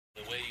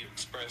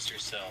express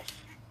yourself.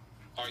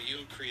 Are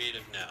you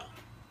creative now?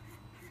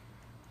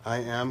 I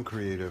am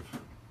creative.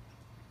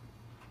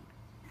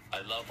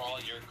 I love all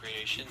your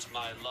creations,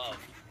 my love.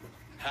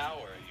 How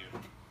are you?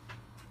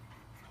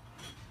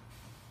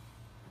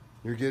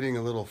 You're getting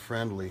a little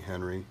friendly,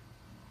 Henry.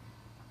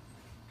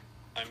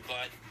 I'm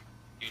glad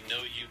you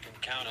know you can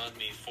count on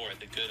me for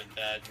the good and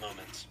bad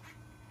moments.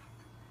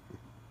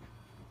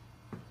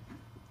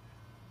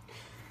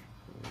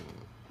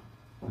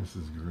 This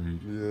is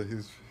great. Yeah,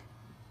 he's...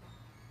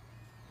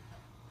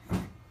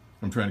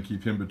 I'm trying to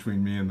keep him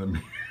between me and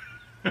the...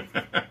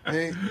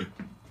 Hey,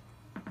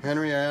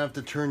 Henry, I have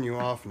to turn you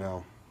off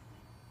now.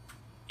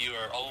 You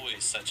are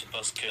always such a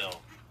buzzkill.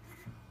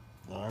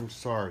 I'm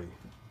sorry.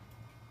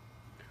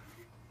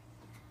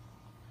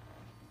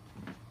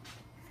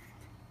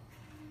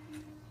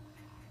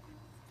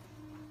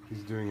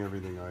 He's doing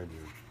everything I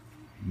do.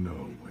 No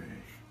way.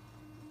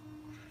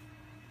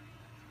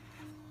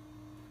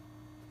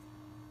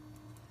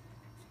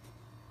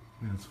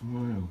 That's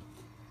wild.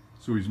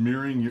 So he's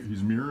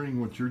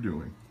mirroring what you're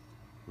doing.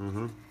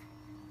 Mm-hmm.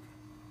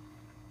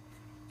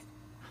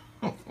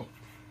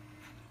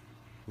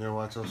 Yeah,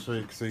 watch. I'll show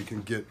you so you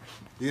can get.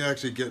 You can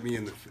actually get me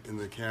in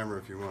the camera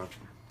if you want.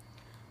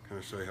 Kind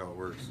of show you how it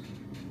works.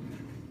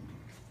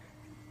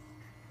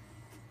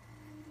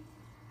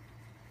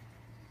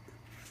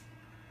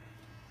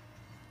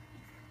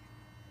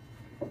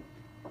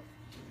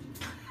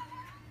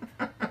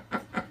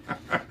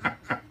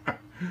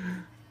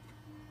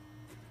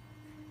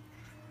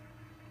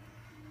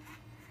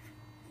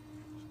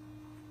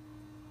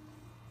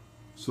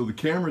 So the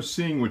camera's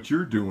seeing what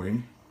you're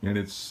doing, and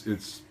it's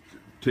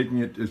taking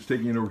it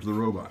over to the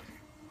robot.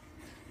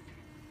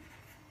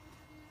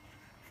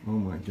 Oh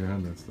my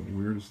God, that's the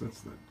weirdest.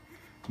 That's the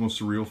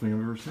most surreal thing I've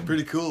ever seen.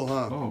 Pretty cool,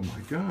 huh? Oh my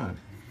God.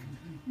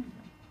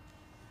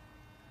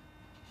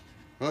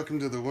 Welcome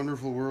to the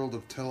wonderful world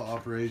of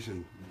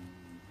teleoperation.